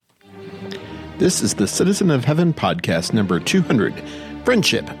This is the Citizen of Heaven podcast number 200,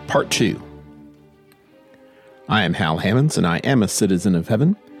 Friendship, Part 2. I am Hal Hammonds, and I am a citizen of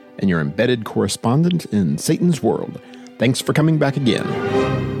heaven, and your embedded correspondent in Satan's world. Thanks for coming back again.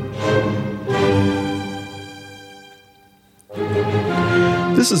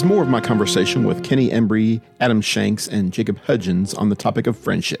 This is more of my conversation with Kenny Embry, Adam Shanks, and Jacob Hudgens on the topic of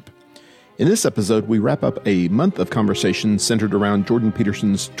friendship. In this episode, we wrap up a month of conversation centered around Jordan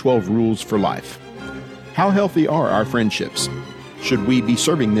Peterson's 12 Rules for Life. How healthy are our friendships? Should we be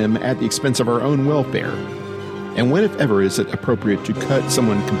serving them at the expense of our own welfare? And when, if ever, is it appropriate to cut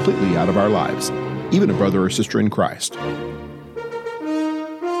someone completely out of our lives, even a brother or sister in Christ?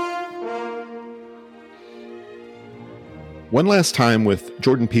 One last time with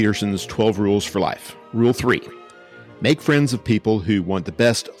Jordan Peterson's 12 Rules for Life. Rule 3. Make friends of people who want the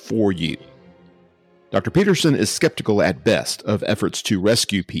best for you. Dr. Peterson is skeptical at best of efforts to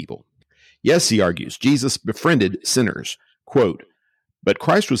rescue people. Yes, he argues, Jesus befriended sinners. Quote, but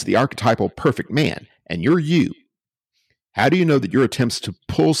Christ was the archetypal perfect man, and you're you. How do you know that your attempts to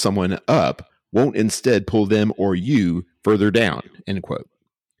pull someone up won't instead pull them or you further down? End quote.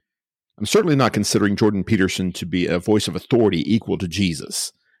 I'm certainly not considering Jordan Peterson to be a voice of authority equal to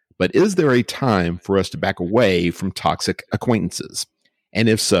Jesus. But is there a time for us to back away from toxic acquaintances? And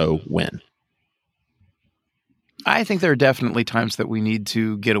if so, when? I think there are definitely times that we need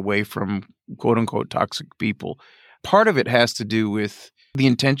to get away from quote-unquote toxic people. Part of it has to do with the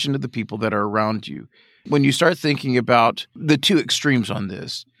intention of the people that are around you. When you start thinking about the two extremes on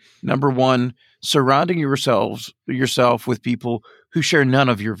this, number one, surrounding yourself with people who share none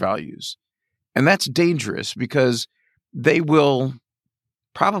of your values. And that's dangerous because they will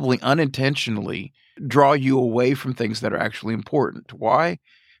probably unintentionally draw you away from things that are actually important. Why?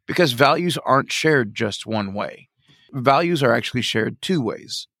 Because values aren't shared just one way. Values are actually shared two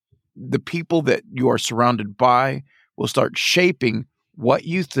ways. The people that you are surrounded by will start shaping what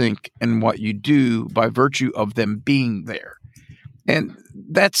you think and what you do by virtue of them being there. And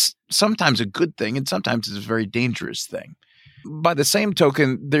that's sometimes a good thing, and sometimes it's a very dangerous thing. By the same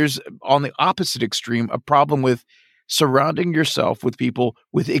token, there's, on the opposite extreme, a problem with surrounding yourself with people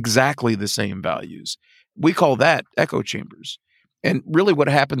with exactly the same values. We call that echo chambers. And really what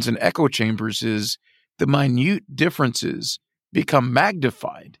happens in echo chambers is the minute differences become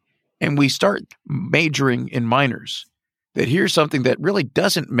magnified, and we start majoring in minors. That here's something that really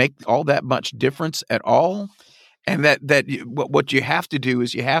doesn't make all that much difference at all. And what you have to do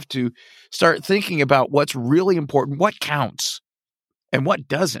is you have to start thinking about what's really important, what counts and what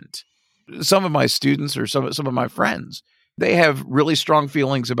doesn't. Some of my students or some of my friends, they have really strong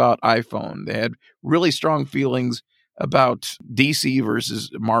feelings about iPhone. They had really strong feelings about DC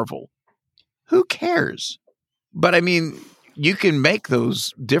versus Marvel. Who cares? But I mean, you can make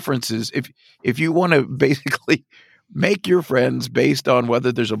those differences if you want to basically make your friends based on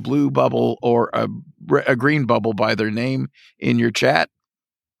whether there's a blue bubble or a green bubble by their name in your chat.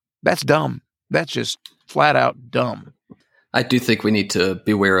 That's dumb. That's just flat out dumb. I do think we need to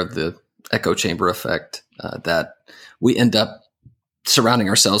beware of the echo chamber effect, that we end up surrounding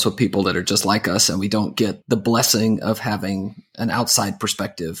ourselves with people that are just like us, and we don't get the blessing of having an outside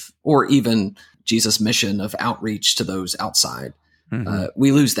perspective or even Jesus' mission of outreach to those outside. Mm-hmm.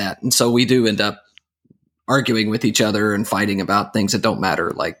 We lose that. And so we do end up arguing with each other and fighting about things that don't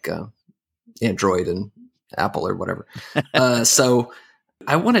matter, like Android and Apple or whatever. So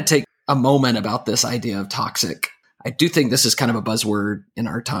I want to take a moment about this idea of toxic. I do think this is kind of a buzzword in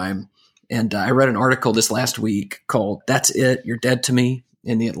our time. And I read an article this last week called That's It, You're Dead to Me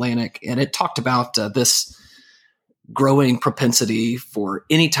in The Atlantic. And it talked about this growing propensity for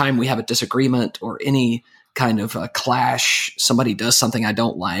any time we have a disagreement or any kind of a clash, somebody does something I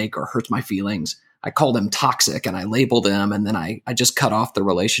don't like or hurts my feelings, I call them toxic and I label them, and then I just cut off the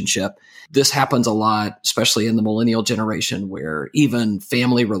relationship. This happens a lot, especially in the millennial generation, where even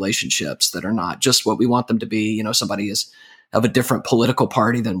family relationships that are not just what we want them to be, somebody is of a different political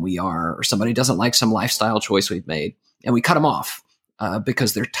party than we are, or somebody doesn't like some lifestyle choice we've made, and we cut them off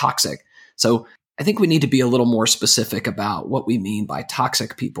because they're toxic. So I think we need to be a little more specific about what we mean by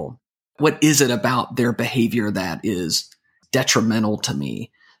toxic people. What is it about their behavior that is detrimental to me?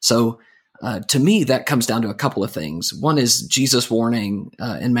 So to me, that comes down to a couple of things. One is Jesus' warning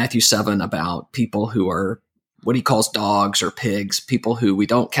in Matthew 7 about people who are what he calls dogs or pigs, people who we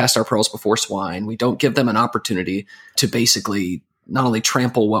don't cast our pearls before swine. We don't give them an opportunity to basically not only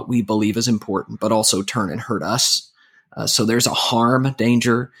trample what we believe is important, but also turn and hurt us. So there's a harm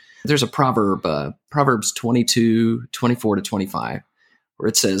danger. There's a proverb, Proverbs 22:24-25, where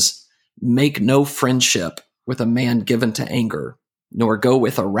it says, make no friendship with a man given to anger, nor go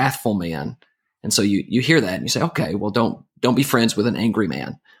with a wrathful man, And so you hear that and you say, okay, well, don't be friends with an angry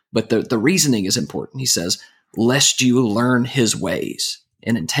man. But the reasoning is important. He says, lest you learn his ways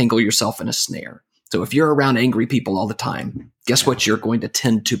and entangle yourself in a snare. So if you're around angry people all the time, guess what you're going to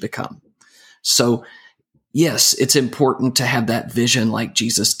tend to become? So yes, it's important to have that vision like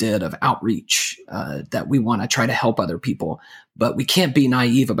Jesus did of outreach, that we want to try to help other people. But we can't be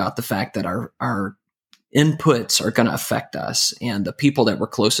naive about the fact that our inputs are going to affect us, and the people that we're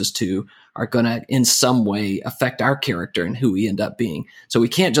closest to are going to in some way affect our character and who we end up being. So we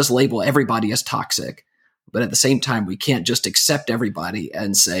can't just label everybody as toxic, but at the same time, we can't just accept everybody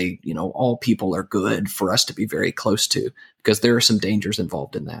and say, all people are good for us to be very close to, because there are some dangers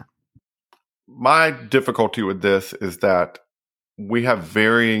involved in that. My difficulty with this is that we have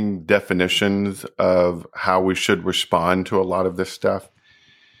varying definitions of how we should respond to a lot of this stuff.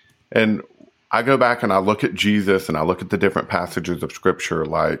 And I go back and I look at Jesus and I look at the different passages of scripture,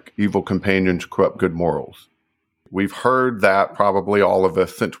 like evil companions corrupt good morals. We've heard that, probably all of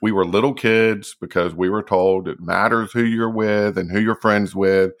us, since we were little kids, because we were told it matters who you're with and who you're friends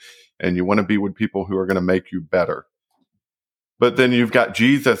with, and you want to be with people who are going to make you better. But then you've got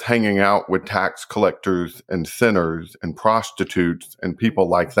Jesus hanging out with tax collectors and sinners and prostitutes and people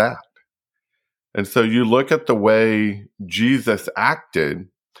like that. And so you look at the way Jesus acted,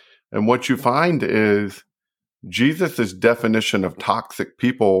 and what you find is Jesus' definition of toxic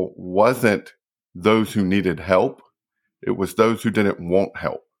people wasn't those who needed help. It was those who didn't want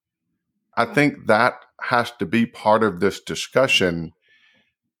help. I think that has to be part of this discussion.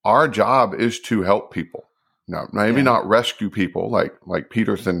 Our job is to help people. No, maybe not rescue people like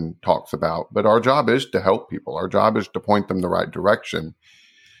Peterson talks about, but our job is to help people. Our job is to point them the right direction.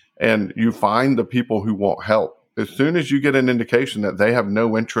 And you find the people who want help. As soon as you get an indication that they have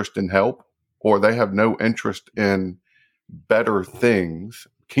no interest in help, or they have no interest in better things,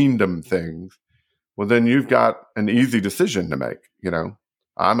 kingdom things, well, then you've got an easy decision to make.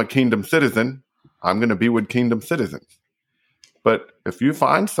 I'm a kingdom citizen. I'm going to be with kingdom citizens. But if you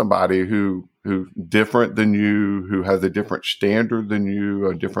find somebody who's different than you, who has a different standard than you,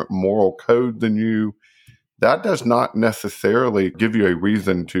 a different moral code than you, that does not necessarily give you a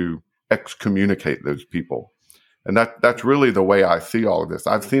reason to excommunicate those people. And that's really the way I see all of this.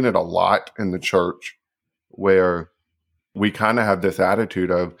 I've seen it a lot in the church where we kind of have this attitude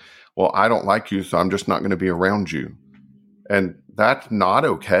of, well, I don't like you, so I'm just not going to be around you. And that's not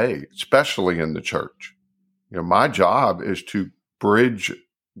okay, especially in the church. My job is to bridge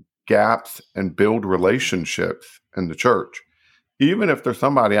gaps and build relationships in the church. Even if there's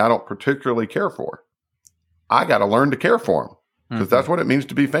somebody I don't particularly care for, I got to learn to care for them, because that's what it means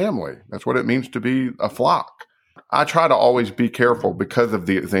to be family. That's what it means to be a flock. I try to always be careful because of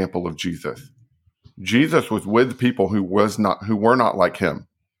the example of Jesus. Jesus was with people who were not like him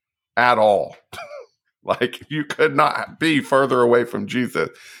at all. Like, you could not be further away from Jesus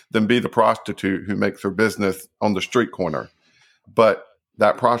than be the prostitute who makes her business on the street corner. But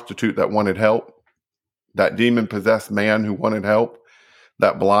that prostitute that wanted help, that demon-possessed man who wanted help,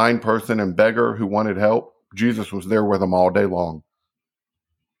 that blind person and beggar who wanted help, Jesus was there with them all day long.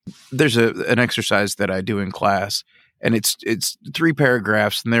 There's an exercise that I do in class, and it's 3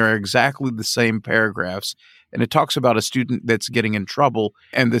 paragraphs, and they're exactly the same paragraphs. And it talks about a student that's getting in trouble,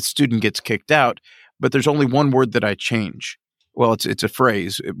 and the student gets kicked out. But there's only one word that I change. Well, it's a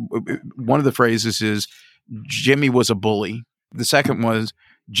phrase. One of the phrases is, Jimmy was a bully. The second was,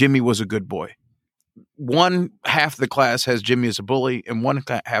 Jimmy was a good boy. One half the class has Jimmy as a bully, and one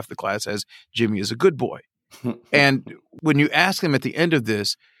half the class has Jimmy as a good boy. And when you ask them at the end of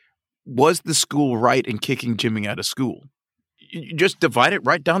this, was the school right in kicking Jimmy out of school? You just divide it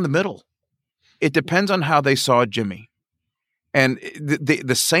right down the middle. It depends on how they saw Jimmy. And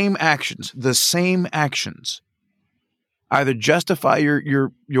the same actions either justify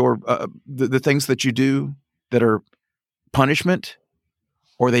the things that you do that are punishment,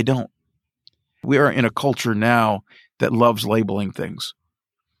 or they don't. We are in a culture now that loves labeling things.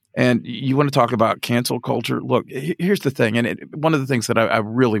 And you want to talk about cancel culture? Look, here's the thing. And one of the things that I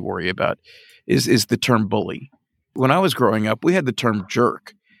really worry about is the term bully. When I was growing up, we had the term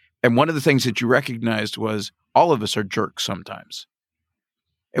jerk. And one of the things that you recognized was all of us are jerks sometimes.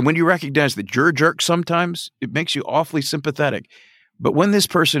 And when you recognize that you're a jerk sometimes, it makes you awfully sympathetic. But when this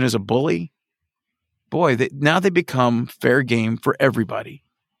person is a bully, boy, now they become fair game for everybody.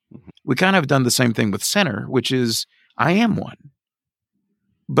 We kind of have done the same thing with sinner, which is, I am one.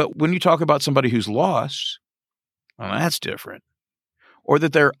 But when you talk about somebody who's lost, well, that's different. Or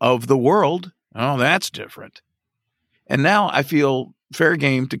that they're of the world, oh, that's different. And now I feel fair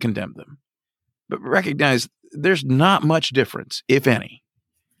game to condemn them. But recognize there's not much difference, if any,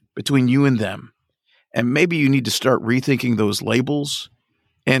 between you and them. And maybe you need to start rethinking those labels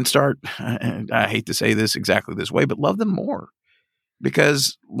and start, I hate to say this exactly this way, but love them more,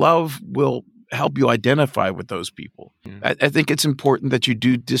 because love will help you identify with those people. I think it's important that you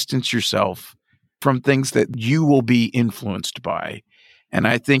do distance yourself from things that you will be influenced by. And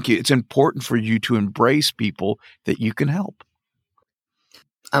I think it's important for you to embrace people that you can help.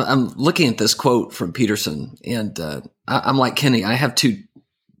 I'm looking at this quote from Peterson, and I'm like Kenny. I have two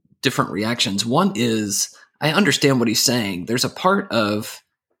different reactions. One is I understand what he's saying. There's a part of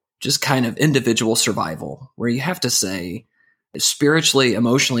just kind of individual survival where you have to say spiritually,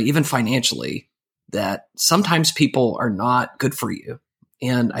 emotionally, even financially, that sometimes people are not good for you.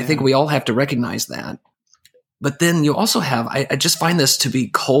 And I think we all have to recognize that. But then you also have, I just find this to be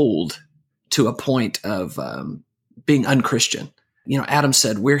cold to a point of being unchristian. You know, Adam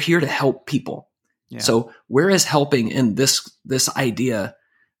said, we're here to help people. Yeah. So where is helping in this idea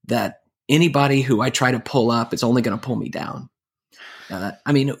that anybody who I try to pull up is only going to pull me down?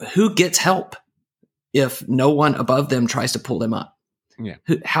 I mean, who gets help if no one above them tries to pull them up? Yeah.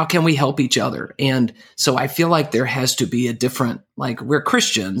 How can we help each other? And so I feel like there has to be a different, like we're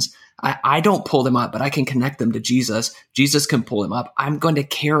Christians. I don't pull them up, but I can connect them to Jesus. Jesus can pull them up. I'm going to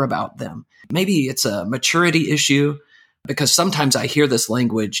care about them. Maybe it's a maturity issue, because sometimes I hear this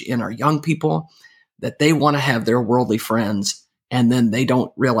language in our young people that they want to have their worldly friends, and then they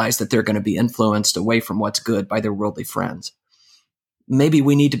don't realize that they're going to be influenced away from what's good by their worldly friends. Maybe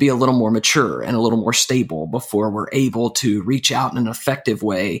we need to be a little more mature and a little more stable before we're able to reach out in an effective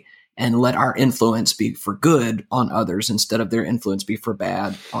way and let our influence be for good on others instead of their influence be for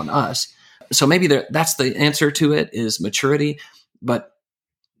bad on us. So maybe that's the answer to it, is maturity. But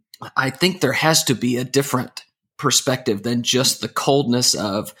I think there has to be a different perspective than just the coldness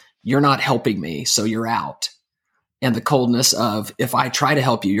of you're not helping me, so you're out. And the coldness of if I try to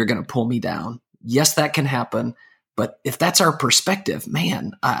help you, you're going to pull me down. Yes, that can happen. But if that's our perspective,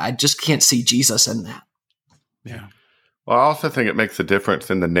 man, I just can't see Jesus in that. Yeah. Well, I also think it makes a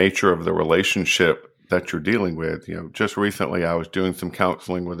difference in the nature of the relationship that you're dealing with. You know, just recently I was doing some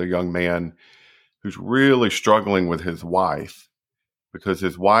counseling with a young man who's really struggling with his wife, because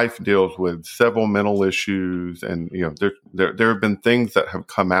his wife deals with several mental issues. And, you know, there have been things that have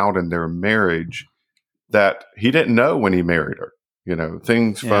come out in their marriage that he didn't know when he married her, you know,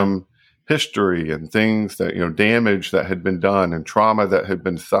 things from history and things that, you know, damage that had been done and trauma that had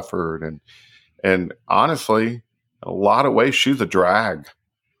been suffered. And honestly, in a lot of ways, she's a drag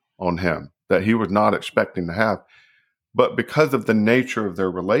on him that he was not expecting to have. But because of the nature of their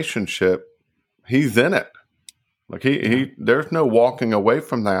relationship, he's in it. Like there's no walking away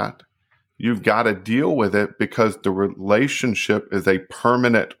from that. You've got to deal with it because the relationship is a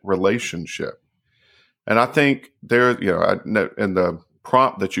permanent relationship. And I think there, you know, in the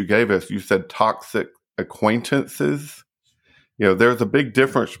prompt that you gave us, you said toxic acquaintances. You know, there's a big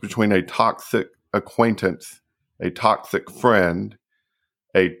difference between a toxic acquaintance, a toxic friend,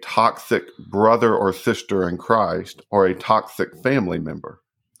 a toxic brother or sister in Christ, or a toxic family member.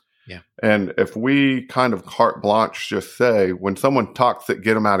 Yeah. And if we kind of carte blanche just say, when someone's toxic,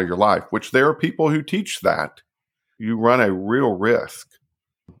 get them out of your life, which there are people who teach that, you run a real risk.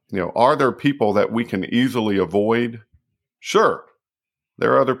 You know, are there people that we can easily avoid? Sure.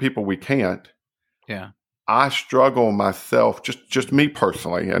 There are other people we can't. Yeah. I struggle myself, just me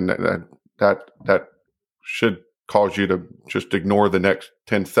personally, and that should cause you to just ignore the next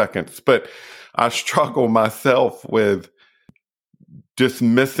 10 seconds. But I struggle myself with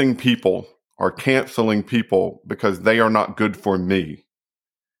dismissing people or canceling people because they are not good for me,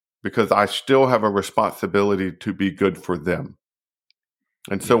 because I still have a responsibility to be good for them.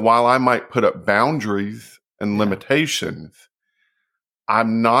 And so while I might put up boundaries and limitations,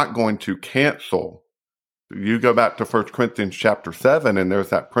 I'm not going to cancel. You go back to 1 Corinthians chapter 7, and there's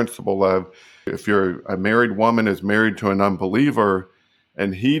that principle of if a married woman is married to an unbeliever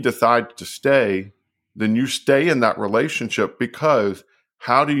and he decides to stay, then you stay in that relationship, because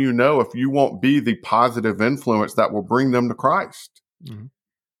how do you know if you won't be the positive influence that will bring them to Christ? Mm-hmm.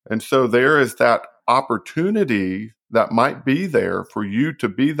 And so there is that opportunity that might be there for you to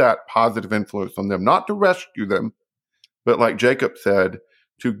be that positive influence on them, not to rescue them, but like Jacob said,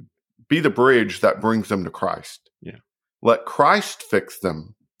 to be the bridge that brings them to Christ. Yeah. Let Christ fix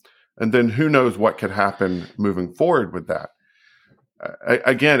them. And then who knows what could happen moving forward with that.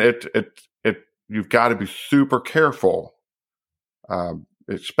 Again, you've got to be super careful,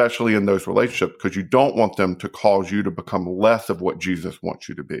 especially in those relationships, because you don't want them to cause you to become less of what Jesus wants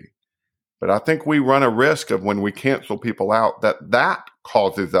you to be. But I think we run a risk of, when we cancel people out, that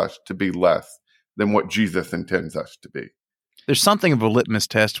causes us to be less than what Jesus intends us to be. There's something of a litmus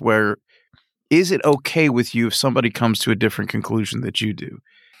test where Is it okay with you if somebody comes to a different conclusion that you do?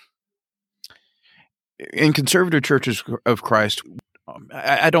 In conservative churches of Christ,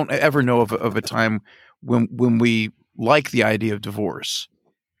 I don't ever know of a time when we like the idea of divorce.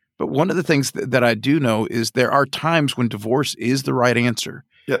 But one of the things that I do know is there are times when divorce is the right answer.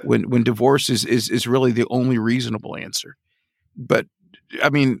 Yeah. When divorce is really the only reasonable answer. But I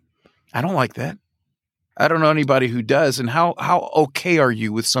mean, I don't like that. I don't know anybody who does. And how okay are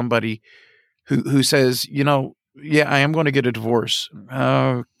you with somebody who says, I am going to get a divorce.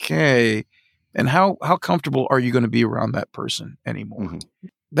 Okay. And how comfortable are you going to be around that person anymore? Mm-hmm.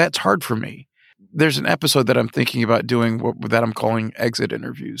 That's hard for me. There's an episode that I'm thinking about doing that I'm calling exit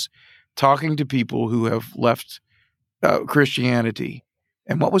interviews, talking to people who have left Christianity.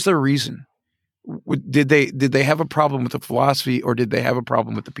 And what was their reason? Did they have a problem with the philosophy, or did they have a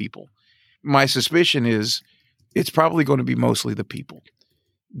problem with the people? My suspicion is it's probably going to be mostly the people.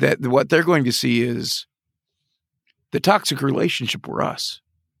 That what they're going to see is the toxic relationship were us.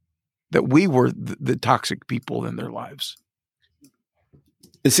 That we were the toxic people in their lives.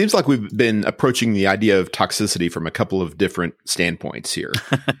 It seems like we've been approaching the idea of toxicity from a couple of different standpoints here.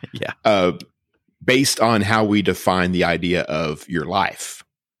 Yeah. Based on how we define the idea of your life,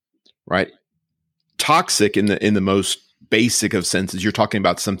 right? Toxic in the most basic of senses, you're talking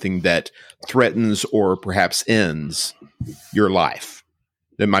about something that threatens or perhaps ends your life.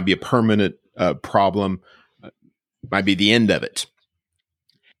 That might be a permanent problem, might be the end of it.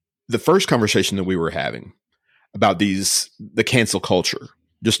 The first conversation that we were having about the cancel culture,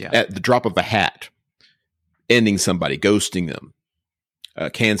 just at the drop of a hat, ending somebody, ghosting them,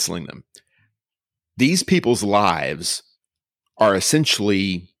 canceling them. These people's lives are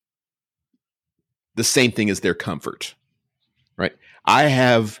essentially the same thing as their comfort, right? I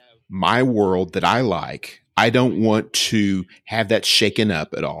have my world that I like. I don't want to have that shaken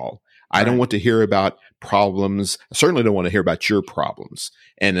up at all. I don't want to hear about problems. I certainly don't want to hear about your problems.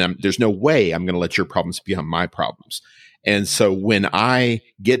 And there's no way I'm going to let your problems become my problems. And so when I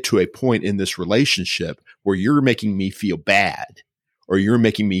get to a point in this relationship where you're making me feel bad, or you're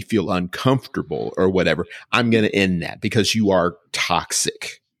making me feel uncomfortable or whatever, I'm going to end that because you are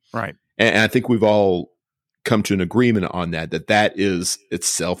toxic. Right. And I think we've all come to an agreement on it's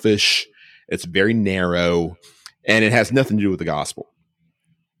selfish, it's very narrow, and it has nothing to do with the gospel.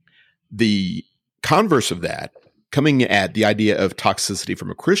 The converse of that, coming at the idea of toxicity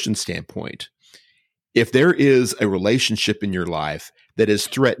from a Christian standpoint, if there is a relationship in your life that is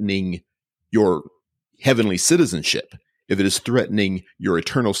threatening your heavenly citizenship, if it is threatening your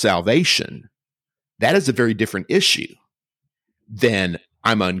eternal salvation, that is a very different issue than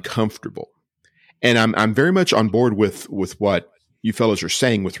I'm uncomfortable. And I'm very much on board with what you fellows are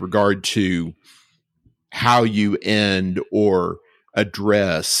saying with regard to how you end or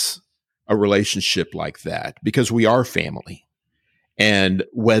address a relationship like that, because we are family. And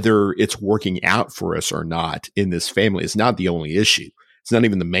whether it's working out for us or not in this family is not the only issue. It's not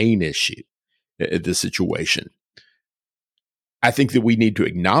even the main issue in this situation. I think that we need to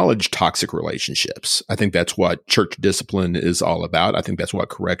acknowledge toxic relationships. I think that's what church discipline is all about. I think that's what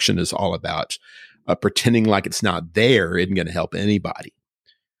correction is all about. Pretending like it's not there isn't going to help anybody.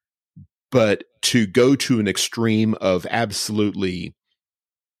 But to go to an extreme of absolutely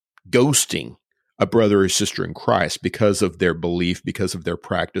ghosting a brother or sister in Christ because of their belief, because of their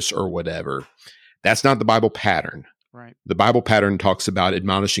practice or whatever, that's not the Bible pattern. Right. The Bible pattern talks about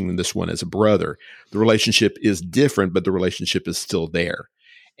admonishing this one as a brother. The relationship is different, but the relationship is still there.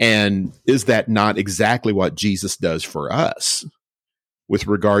 And is that not exactly what Jesus does for us with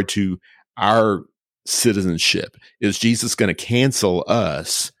regard to our citizenship? Is Jesus going to cancel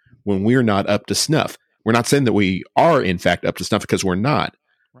us when we're not up to snuff? We're not saying that we are, in fact, up to snuff, because we're not.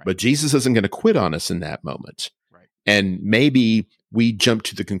 Right. But Jesus isn't going to quit on us in that moment. Right. And maybe we jump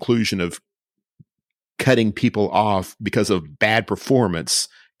to the conclusion of cutting people off because of bad performance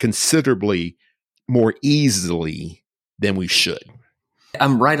considerably more easily than we should.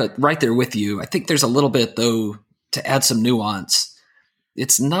 I'm right there with you. I think there's a little bit, though, to add some nuance.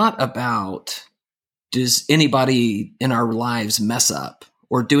 It's not about, does anybody in our lives mess up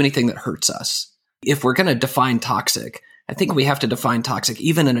or do anything that hurts us? If we're going to define toxic, I think we have to define toxic,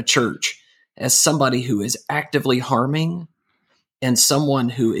 even in a church, as somebody who is actively harming and someone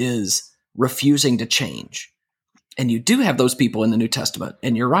who is refusing to change. And you do have those people in the New Testament.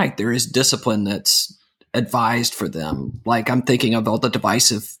 And you're right, there is discipline that's advised for them. Like, I'm thinking of all the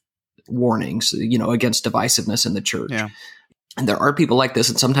divisive warnings, against divisiveness in the church. Yeah. And there are people like this,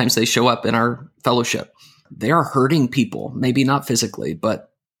 and sometimes they show up in our fellowship. They are hurting people, maybe not physically,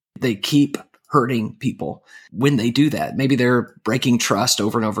 but they keep hurting people when they do that. Maybe they're breaking trust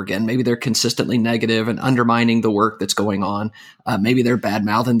over and over again. Maybe they're consistently negative and undermining the work that's going on. Maybe they're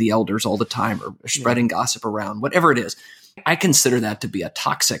bad-mouthing the elders all the time or spreading gossip around, whatever it is. I consider that to be a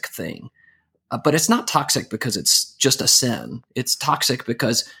toxic thing. But it's not toxic because it's just a sin. It's toxic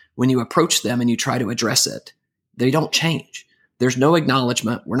because when you approach them and you try to address it, they don't change. There's no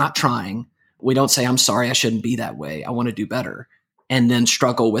acknowledgement. We're not trying. We don't say, I'm sorry, I shouldn't be that way. I want to do better. And then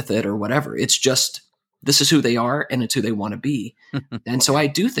struggle with it or whatever. It's just, this is who they are and it's who they want to be. And so I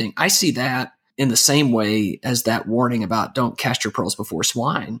do think, I see that in the same way as that warning about don't cast your pearls before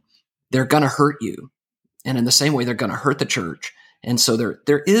swine. They're going to hurt you. And in the same way, they're going to hurt the church. And so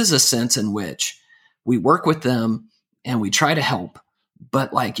there is a sense in which we work with them and we try to help,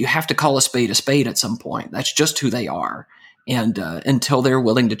 but like you have to call a spade at some point. That's just who they are. And until they're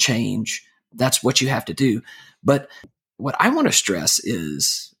willing to change, that's what you have to do. But what I want to stress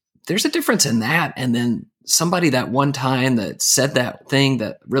is there's a difference in that. And then somebody that one time that said that thing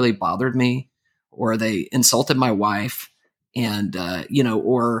that really bothered me, or they insulted my wife and,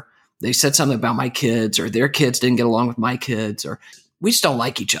 or they said something about my kids or their kids didn't get along with my kids, or we just don't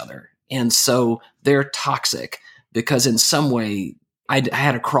like each other. And so they're toxic because in some way I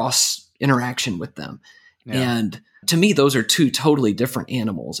had a cross interaction with them. Yeah. And to me, those are two totally different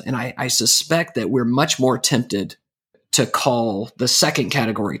animals. And I suspect that we're much more tempted to call the second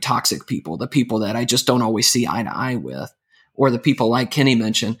category toxic people, the people that I just don't always see eye to eye with, or the people like Kenny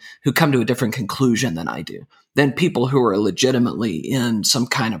mentioned who come to a different conclusion than I do, than people who are legitimately in some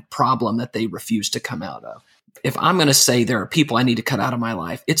kind of problem that they refuse to come out of. If I'm going to say there are people I need to cut out of my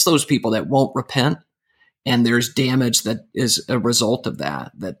life, it's those people that won't repent. And there's damage that is a result of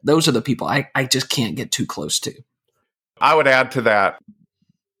that those are the people I just can't get too close to. I would add to that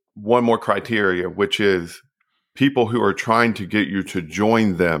one more criteria, which is people who are trying to get you to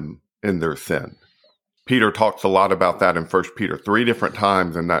join them in their sin. Peter talks a lot about that in 1 Peter, 3 different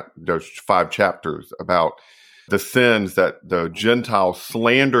times in those 5 chapters about the sins that the Gentiles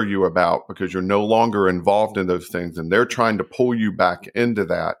slander you about because you're no longer involved in those things and they're trying to pull you back into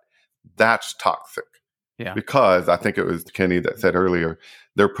that. That's toxic. Yeah. Because I think it was Kenny that said earlier,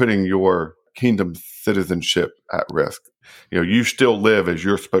 they're putting your kingdom citizenship at risk. You still live as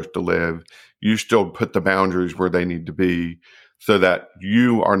you're supposed to live. You still put the boundaries where they need to be so that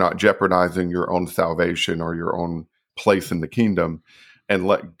you are not jeopardizing your own salvation or your own place in the kingdom, and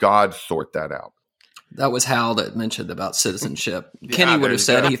let God sort that out. That was Hal that mentioned about citizenship. Yeah, Kenny would have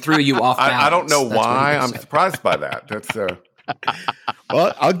said he threw you off balance. I don't know why. I'm surprised by that. That's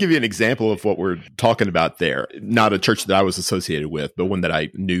Well, I'll give you an example of what we're talking about there. Not a church that I was associated with, but one that I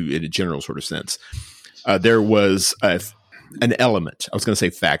knew in a general sort of sense. There was an element. I was going to say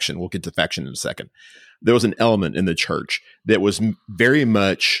faction. We'll get to faction in a second. There was an element in the church that was very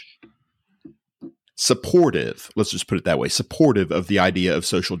much supportive, let's just put it that way, supportive of the idea of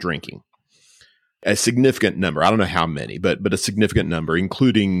social drinking. A significant number, I don't know how many, but a significant number,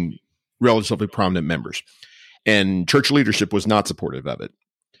 including relatively prominent members. And church leadership was not supportive of it.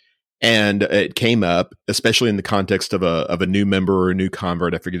 And it came up, especially in the context of a new member or a new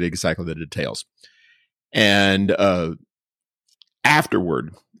convert. I forget exactly the details. And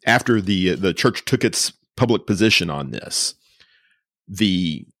afterward, after the church took its public position on this,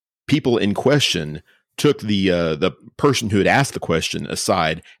 the people in question took the person who had asked the question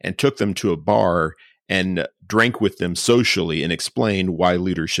aside and took them to a bar and drank with them socially and explained why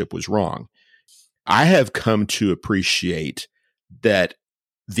leadership was wrong. I have come to appreciate that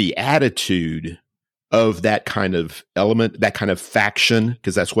the attitude of that kind of element, that kind of faction,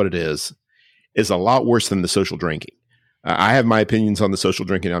 because that's what it is a lot worse than the social drinking. I have my opinions on the social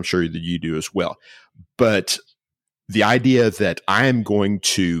drinking. I'm sure that you do as well. But the idea that I am going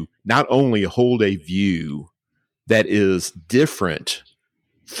to not only hold a view that is different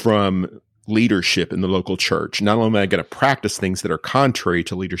from leadership in the local church, not only am I going to practice things that are contrary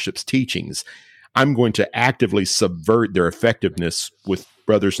to leadership's teachings, I'm going to actively subvert their effectiveness with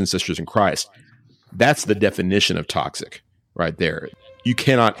brothers and sisters in Christ. That's the definition of toxic right there. You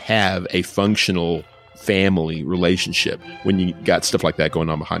cannot have a functional family relationship when you got stuff like that going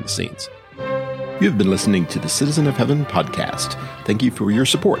on behind the scenes. You've been listening to the Citizen of Heaven podcast. Thank you for your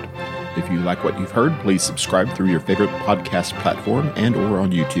support. If you like what you've heard, please subscribe through your favorite podcast platform and or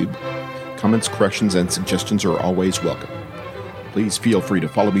on YouTube. Comments, corrections, and suggestions are always welcome. Please feel free to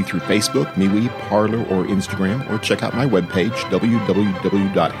follow me through Facebook, MeWe, Parler, or Instagram, or check out my webpage,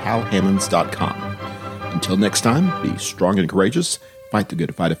 www.halhammonds.com. Until next time, be strong and courageous, fight the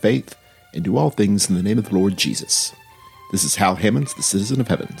good fight of faith, and do all things in the name of the Lord Jesus. This is Hal Hammonds, the Citizen of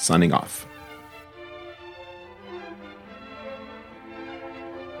Heaven, signing off.